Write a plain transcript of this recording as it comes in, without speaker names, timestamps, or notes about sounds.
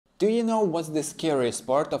Do you know what's the scariest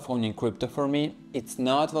part of owning crypto for me? It's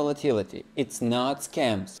not volatility, it's not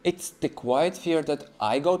scams. It's the quiet fear that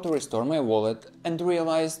I go to restore my wallet and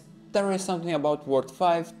realize there is something about word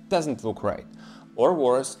 5 doesn't look right. Or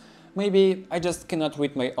worse, maybe I just cannot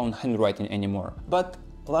read my own handwriting anymore. But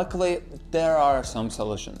luckily there are some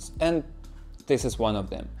solutions, and this is one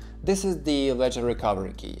of them. This is the Ledger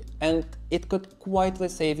Recovery Key, and it could quietly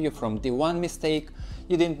save you from the one mistake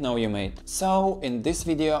you didn't know you made. So in this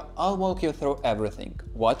video I'll walk you through everything.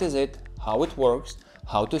 What is it, how it works,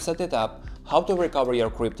 how to set it up, how to recover your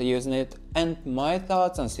crypto using it, and my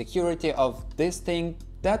thoughts on security of this thing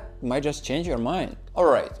that might just change your mind.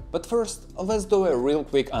 Alright, but first let's do a real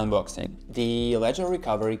quick unboxing. The Ledger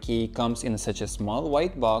Recovery Key comes in such a small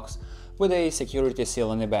white box with a security seal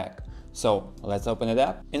on the back. So let's open it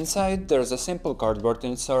up. Inside there's a simple cardboard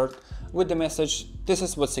insert with the message, "This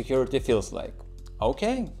is what security feels like."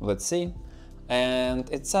 Okay, let's see. And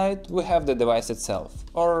inside we have the device itself,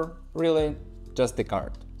 or really just the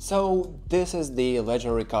card. So this is the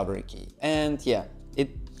Ledger Recovery Key, and yeah,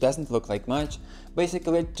 it doesn't look like much,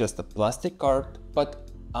 basically just a plastic card,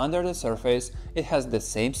 but under the surface it has the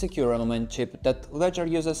same secure element chip that Ledger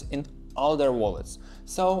uses in all their wallets.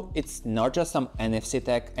 So it's not just some NFC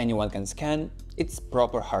tag anyone can scan, it's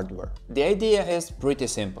proper hardware. The idea is pretty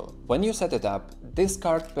simple. When you set it up, this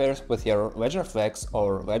card pairs with your Ledger Flex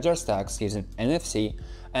or Ledger Stacks using NFC,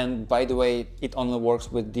 and by the way, it only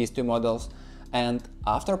works with these two models, and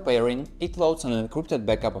after pairing, it loads an encrypted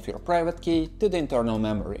backup of your private key to the internal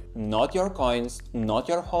memory. Not your coins, not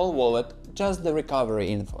your whole wallet, just the recovery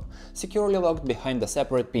info, securely locked behind a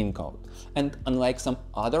separate PIN code. And unlike some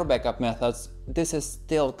other backup methods, this is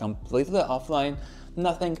still completely offline,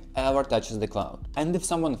 nothing ever touches the cloud. And if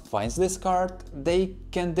someone finds this card, they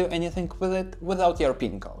can't do anything with it without your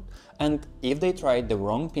PIN code. And if they try the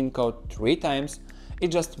wrong PIN code 3 times, it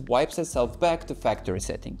just wipes itself back to factory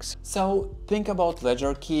settings. So think about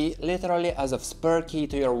Ledger Key literally as a spare key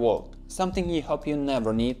to your wallet, something you hope you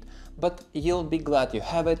never need, but you'll be glad you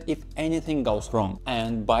have it if anything goes wrong.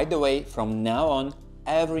 And by the way, from now on,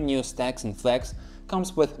 every new Stacks and Flex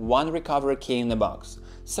comes with one recovery key in the box.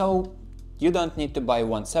 So you don't need to buy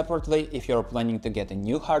one separately if you're planning to get a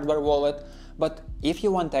new hardware wallet, but if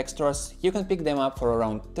you want extras, you can pick them up for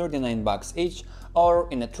around 39 bucks each, or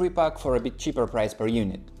in a 3-pack for a bit cheaper price per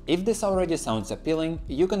unit. If this already sounds appealing,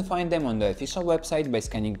 you can find them on the official website by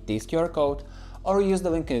scanning this QR code or use the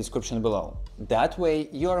link in the description below. That way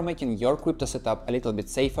you are making your crypto setup a little bit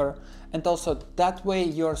safer, and also that way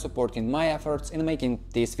you are supporting my efforts in making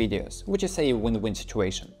these videos, which is a win-win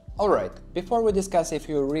situation. Alright, before we discuss if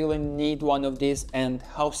you really need one of these and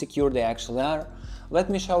how secure they actually are, let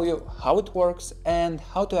me show you how it works and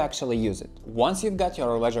how to actually use it. Once you've got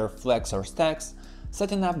your Ledger Flex or Stacks,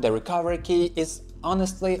 setting up the recovery key is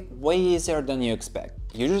honestly way easier than you expect.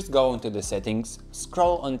 You just go into the settings,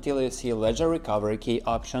 scroll until you see Ledger Recovery Key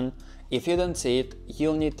option. If you don't see it,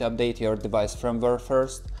 you'll need to update your device firmware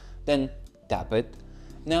first, then tap it.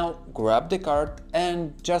 Now grab the card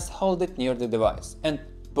and just hold it near the device, and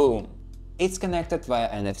boom, it's connected via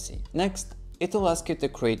NFC. Next, it will ask you to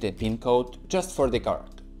create a PIN code just for the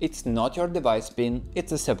card. It's not your device PIN,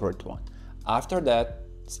 it's a separate one. After that,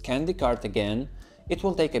 scan the card again. It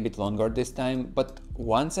will take a bit longer this time, but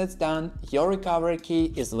once it's done, your recovery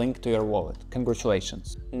key is linked to your wallet.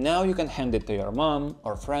 Congratulations! Now you can hand it to your mom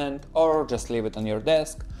or friend, or just leave it on your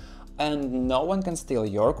desk, and no one can steal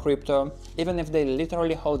your crypto, even if they're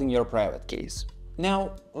literally holding your private keys.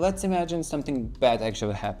 Now, let's imagine something bad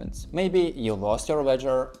actually happens. Maybe you lost your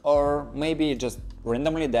ledger, or maybe you just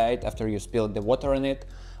randomly died after you spilled the water on it.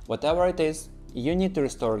 Whatever it is, you need to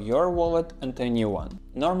restore your wallet into a new one.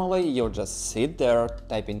 Normally, you'll just sit there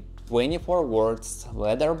typing 24 words,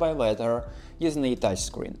 letter by letter, using a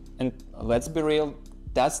touchscreen. And let's be real,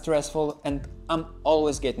 that's stressful, and I'm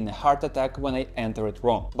always getting a heart attack when I enter it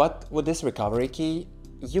wrong. But with this recovery key,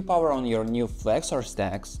 you power on your new Flex or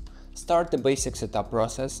Stacks, start the basic setup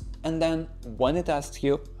process, and then when it asks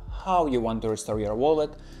you how you want to restore your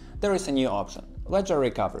wallet, there is a new option, Ledger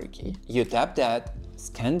Recovery Key. You tap that,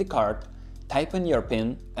 scan the card, type in your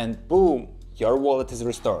PIN, and boom, your wallet is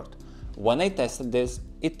restored. When I tested this,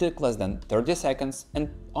 it took less than 30 seconds, and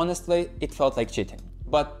honestly, it felt like cheating.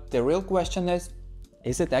 But the real question is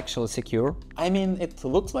it actually secure? I mean, it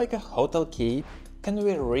looks like a hotel key. Can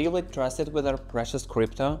we really trust it with our precious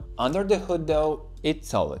crypto? Under the hood though, it's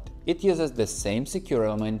solid. It uses the same secure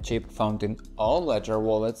element chip found in all Ledger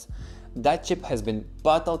wallets. That chip has been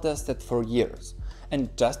battle tested for years.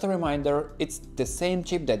 And just a reminder, it's the same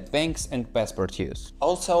chip that banks and Passport use.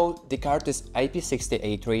 Also, the card is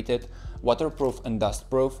IP68 rated, waterproof and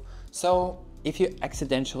dustproof, so if you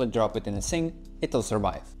accidentally drop it in a sink, it'll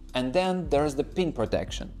survive. And then there's the pin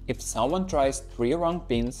protection. If someone tries 3 wrong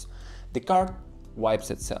pins, the card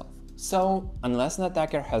wipes itself. So, unless an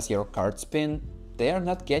attacker has your card's pin, they are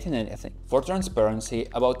not getting anything. For transparency,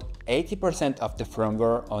 about 80% of the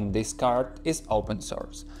firmware on this card is open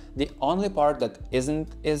source. The only part that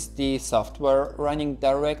isn't is the software running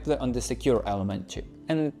directly on the secure element chip.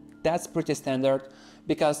 And that's pretty standard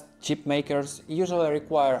because chip makers usually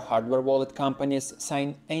require hardware wallet companies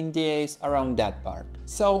sign NDAs around that part.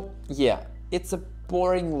 So yeah, it's a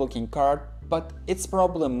boring looking card, but it's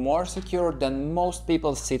probably more secure than most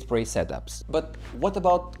people's seed-free setups. But what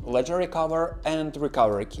about ledger recover and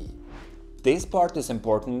recovery key? This part is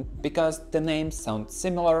important because the names sound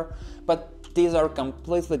similar, but these are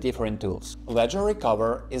completely different tools. Ledger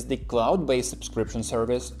Recover is the cloud-based subscription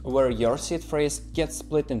service where your seed phrase gets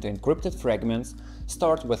split into encrypted fragments,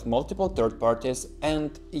 stored with multiple third parties,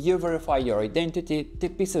 and you verify your identity to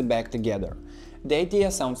piece it back together. The idea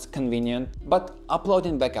sounds convenient, but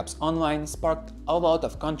uploading backups online sparked a lot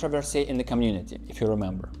of controversy in the community, if you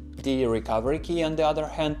remember. The recovery key, on the other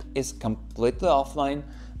hand, is completely offline,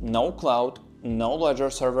 no cloud, no ledger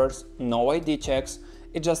servers, no ID checks.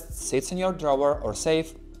 It just sits in your drawer or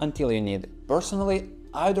safe until you need it. Personally,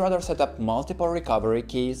 I'd rather set up multiple recovery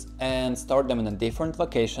keys and store them in different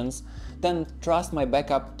locations than trust my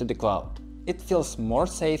backup to the cloud. It feels more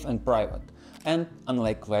safe and private, and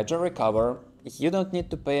unlike Ledger Recover, you don't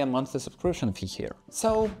need to pay a monthly subscription fee here.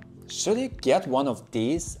 So, should you get one of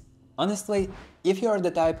these? Honestly, if you are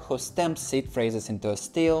the type who stamps seed phrases into a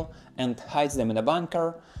steel and hides them in a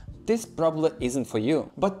bunker, this probably isn't for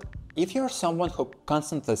you. But if you're someone who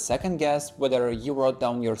constantly second-guess whether you wrote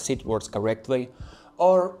down your seed words correctly,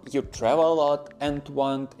 or you travel a lot and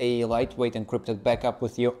want a lightweight encrypted backup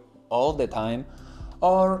with you all the time,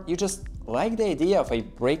 or you just like the idea of a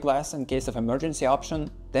break glass in case of emergency option,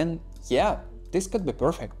 then yeah, this could be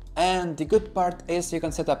perfect. And the good part is you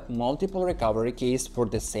can set up multiple recovery keys for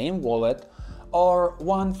the same wallet, or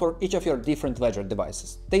one for each of your different ledger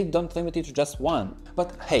devices. They don't limit you to just one.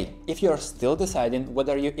 But hey, if you're still deciding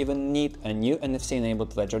whether you even need a new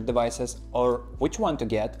NFC-enabled ledger devices or which one to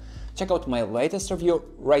get, check out my latest review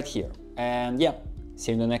right here. And yeah,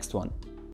 see you in the next one.